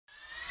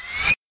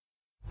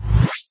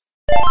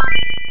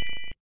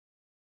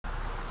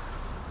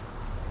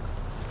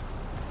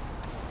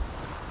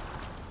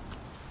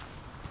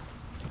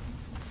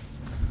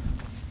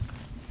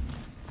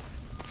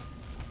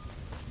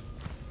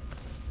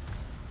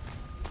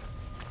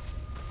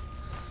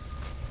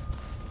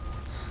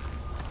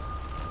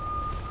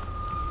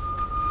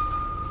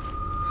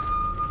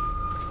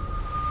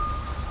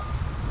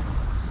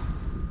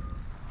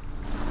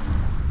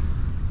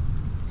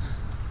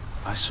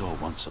I saw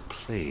once a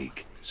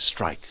plague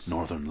strike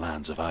northern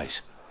lands of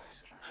ice.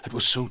 It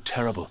was so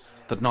terrible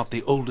that not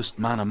the oldest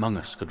man among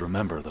us could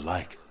remember the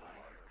like.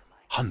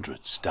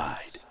 Hundreds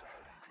died.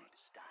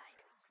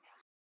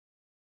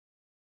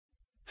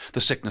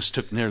 The sickness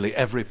took nearly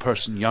every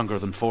person younger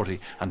than 40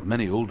 and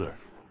many older,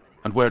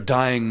 and where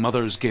dying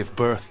mothers gave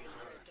birth,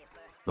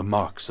 the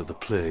marks of the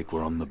plague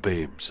were on the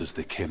babes as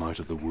they came out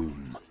of the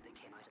womb.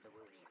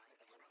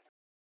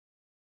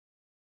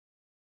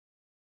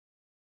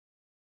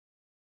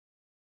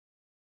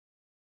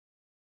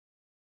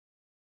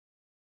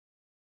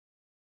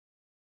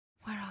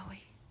 Where are we?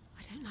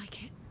 I don't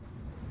like it.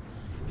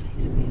 This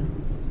place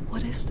feels...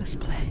 What is this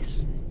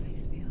place? This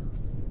place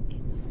feels...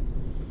 It's...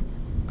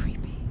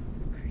 creepy.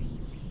 Creepy.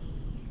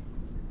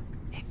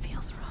 It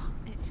feels wrong.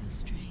 It feels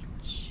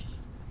strange.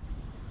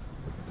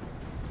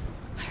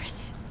 Where is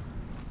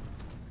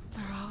it?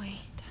 Where are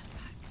we? Turn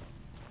back.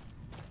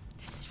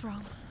 This is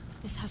wrong.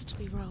 This has to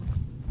be wrong.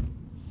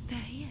 There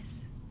he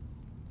is.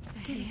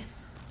 There he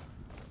is.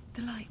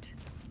 The light.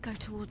 Go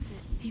towards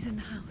it. He's in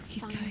the house.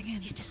 He's going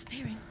in. He's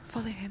disappearing.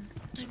 Follow him.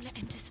 Don't let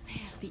him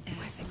disappear. The air.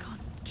 Where's it gone?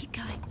 Keep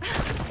going.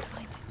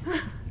 Find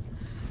it.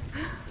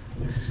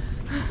 It's just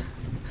a test.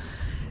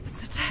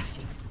 It's a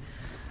test.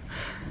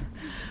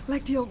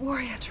 Like the old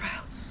warrior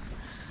trials.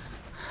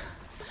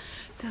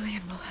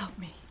 Dillion will help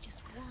me.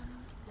 Just one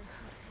little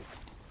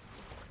test to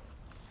do.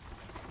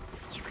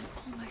 You can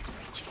almost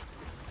reach him.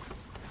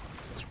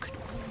 You can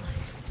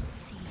almost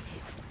see him.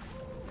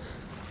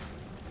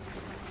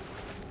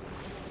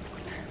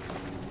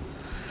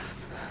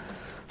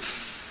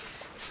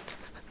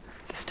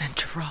 The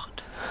stench of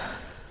rot.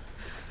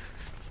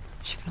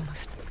 She can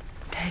almost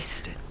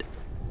taste it.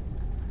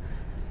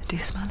 Do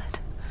you smell it?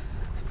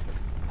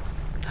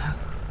 No.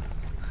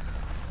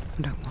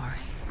 Don't worry.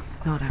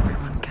 Not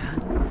everyone can.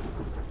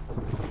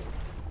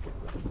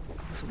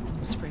 It was a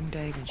warm spring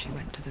day when she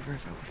went to the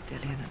river with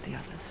Dillion and the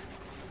others.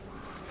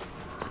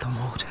 But the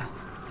water...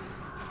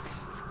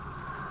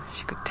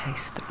 She could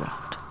taste the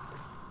rot.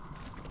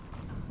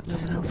 But no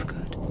one else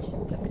could.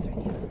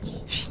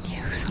 She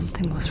knew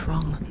something was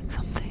wrong.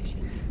 Something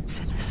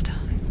sinister.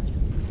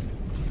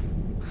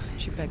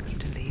 She begged them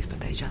to leave, but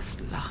they just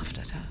laughed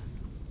at her.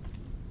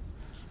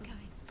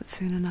 But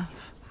soon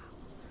enough,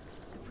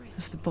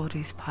 as the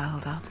bodies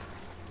piled up,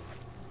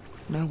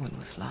 no one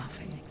was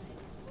laughing.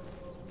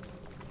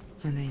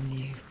 And they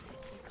knew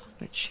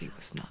that she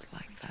was not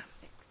like that.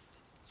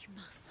 You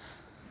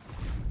must.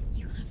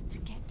 You have to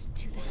get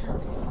to the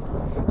house.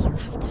 You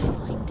have to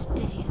find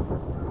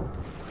Dillion.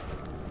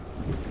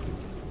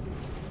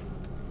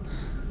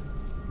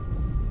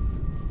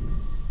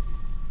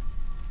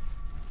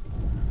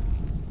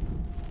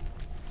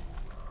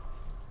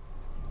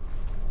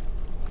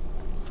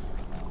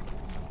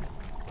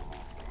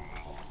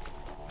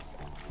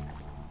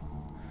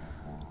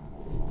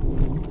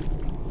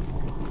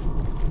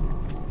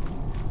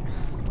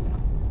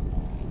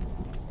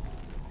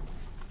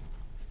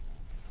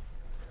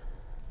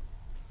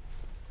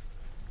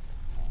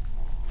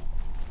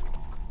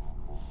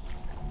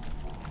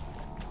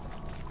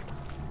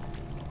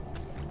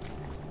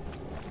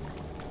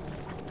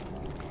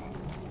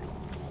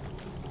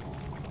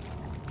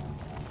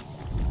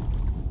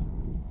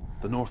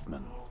 The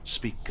Northmen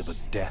speak of a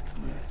death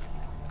moon,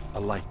 a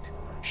light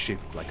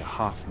shaped like a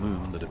half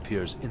moon that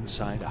appears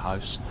inside a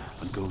house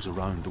and goes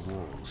around the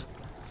walls.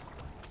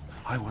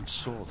 I once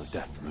saw the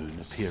death moon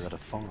appear at a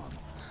farm,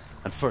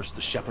 and first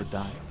the shepherd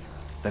died,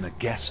 then a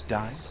guest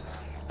died,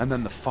 and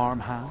then the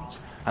farmhands,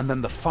 and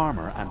then the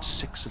farmer and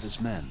 6 of his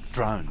men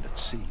drowned at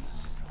sea.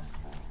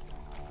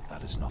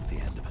 That is not the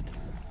end of it,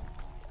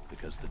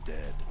 because the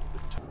dead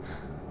return.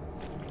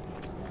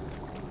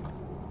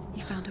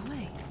 You found a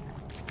way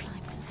to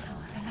climb the tower.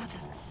 The ladder.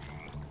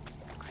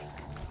 Quick.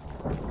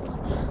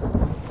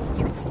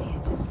 You can see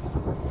it.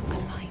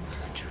 Aligned to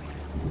the tree.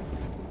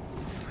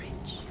 The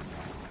bridge.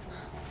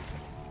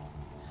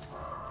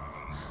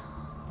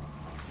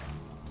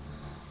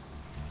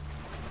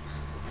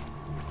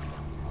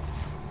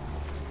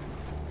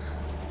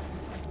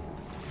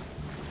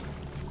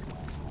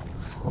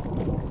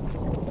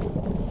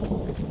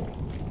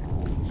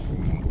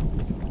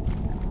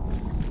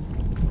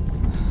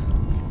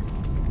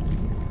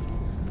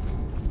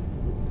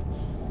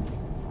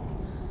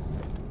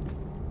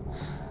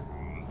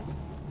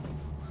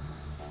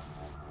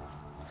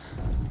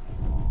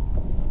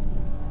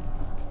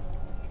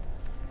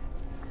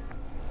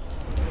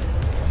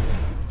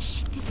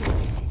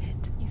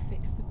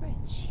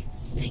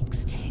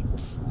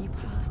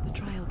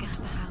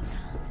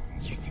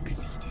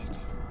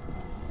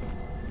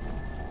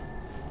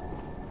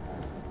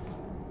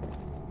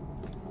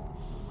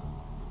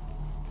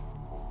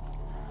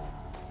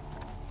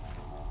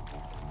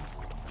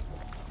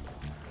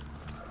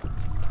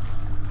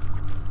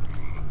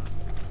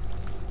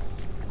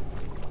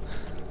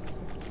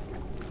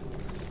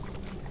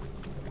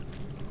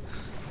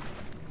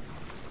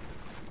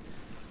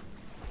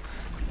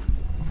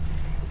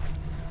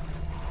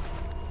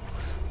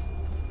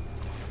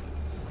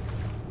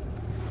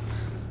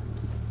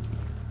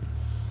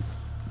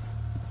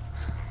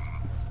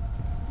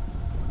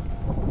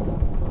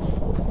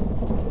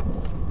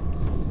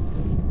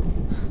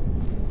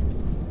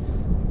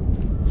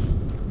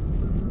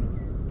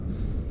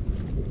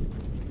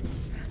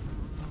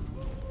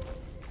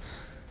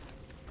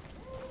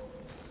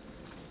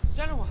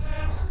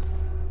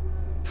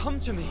 Come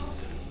to me.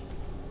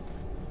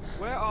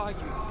 Where are you?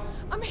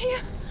 I'm here.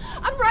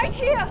 I'm right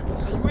here.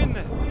 Are you in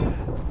there?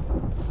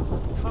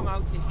 Come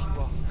out if you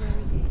are.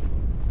 Where is he?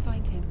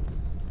 Find him.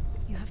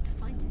 You have to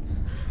find him.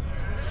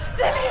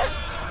 Dillian!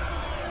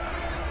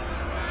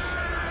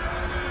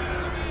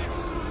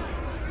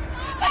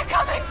 They're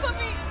coming for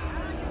me!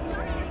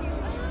 There it is.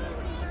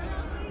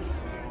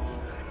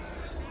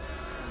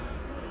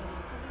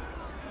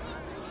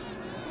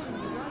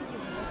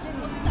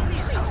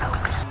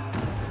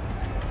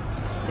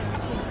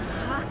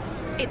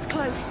 It's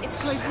close. It's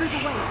close. Move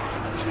away.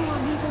 Senua,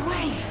 move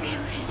away. I feel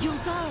it.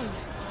 You'll die.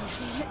 You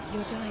feel it?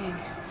 You're dying.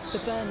 The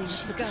burning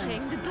has begun.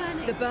 Dying. The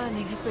burning. The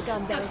burning has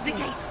begun. Go to the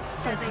gate.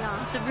 There they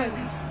are. The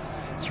rooms.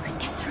 You can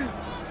get through.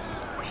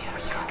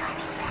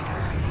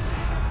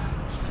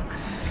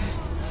 Focus.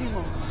 Two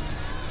more.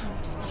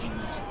 Two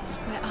more.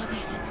 Where are they?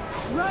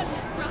 Run!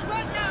 Run!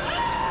 Run now!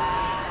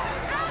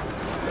 Run!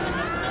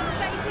 It's not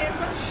safe here.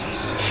 Run!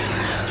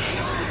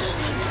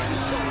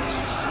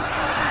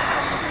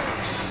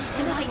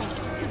 The light.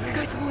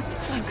 Go towards it.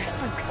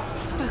 Focus. Focus.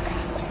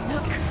 Focus.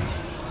 Look.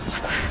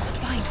 One more to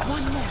find.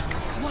 One more.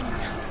 One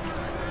down.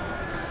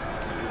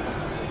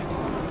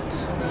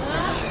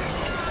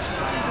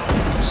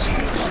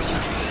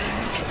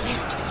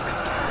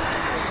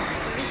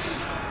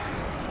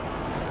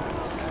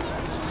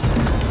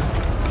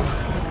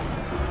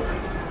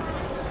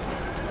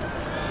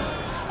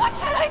 What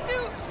should I do?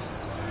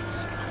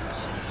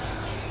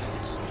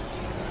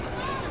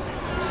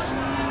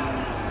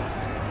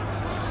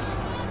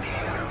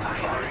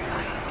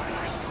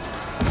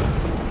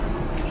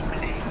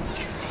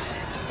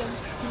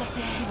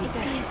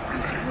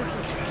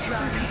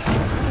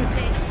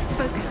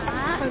 Focus.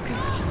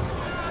 Focus.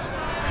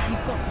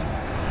 You've got them.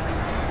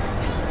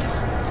 Where's the door?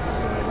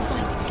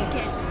 Find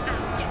it.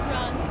 Get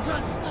out.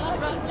 Run.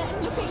 Run.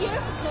 Look at you.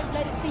 Don't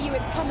let it see you.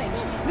 It's coming.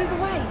 Move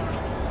away.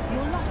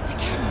 You're lost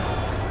again.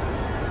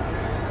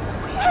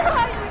 Where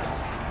are you?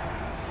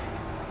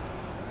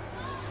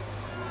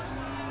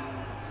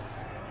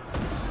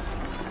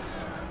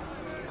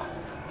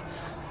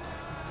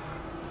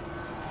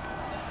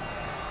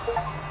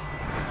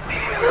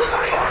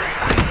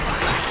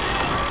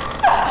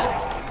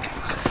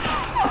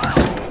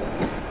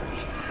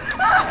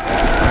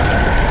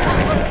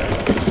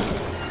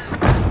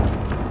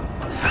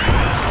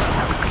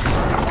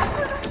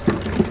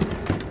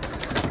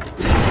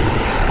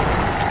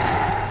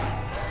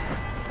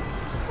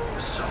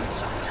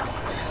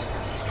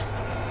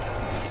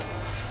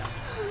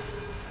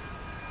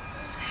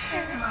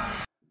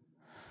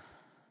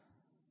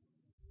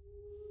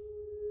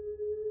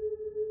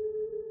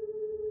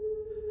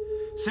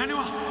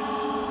 Senua!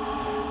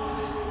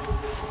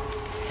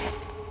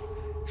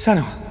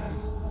 Senua!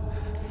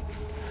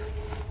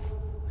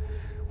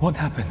 What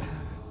happened?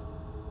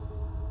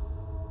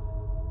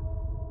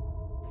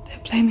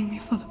 They're blaming me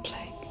for the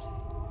plague.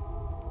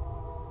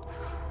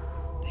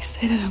 They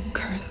say that I'm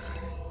cursed.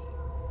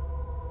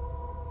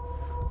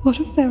 What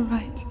if they're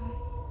right?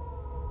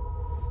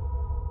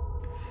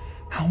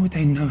 How would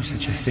they know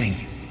such a thing?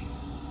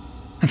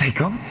 Are they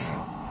gods?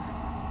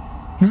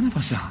 None of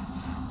us are.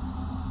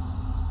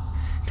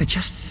 They're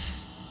just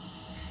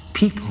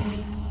people.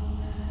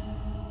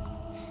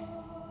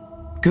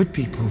 Good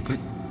people, but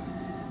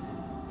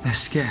they're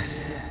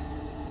scared.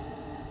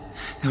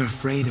 They're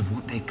afraid of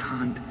what they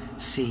can't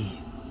see.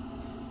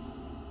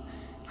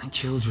 Like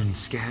children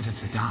scared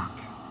of the dark.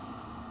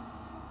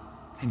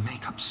 They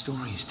make up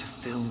stories to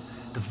fill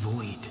the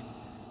void.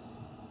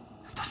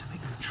 That doesn't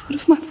make them true. What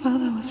if my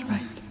father was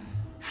right?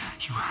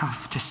 You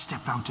have to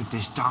step out of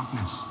this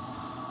darkness.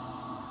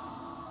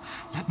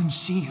 Let them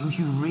see who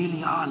you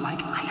really are,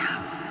 like I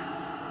have.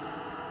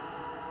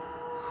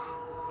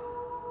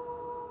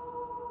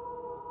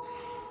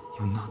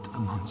 You're not a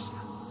monster.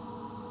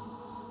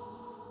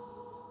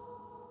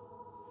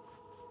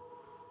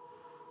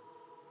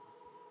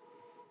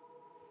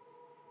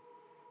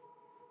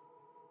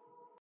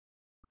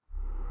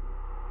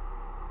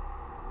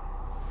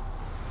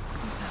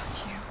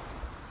 Without you,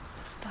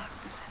 this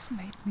darkness has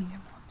made me a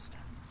monster.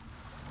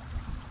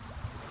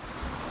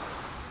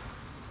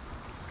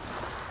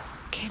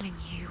 Killing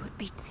you would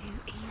be too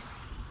easy.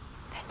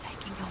 They're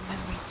taking your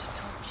memories to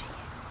torture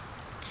you.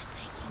 They're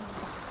taking you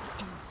from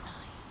the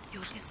inside.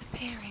 You're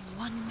disappearing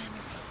one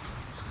memory at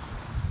a time.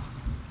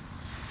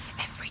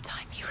 Every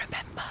time you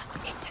remember,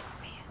 it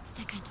disappears.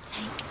 They're going to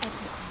take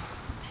everything.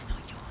 They're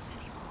not yours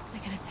anymore.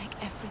 They're going to take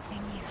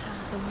everything you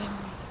have. The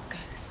memories of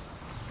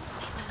ghosts.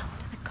 They belong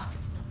to the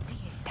gods, not to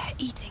you. They're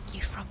eating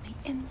you from the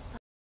inside.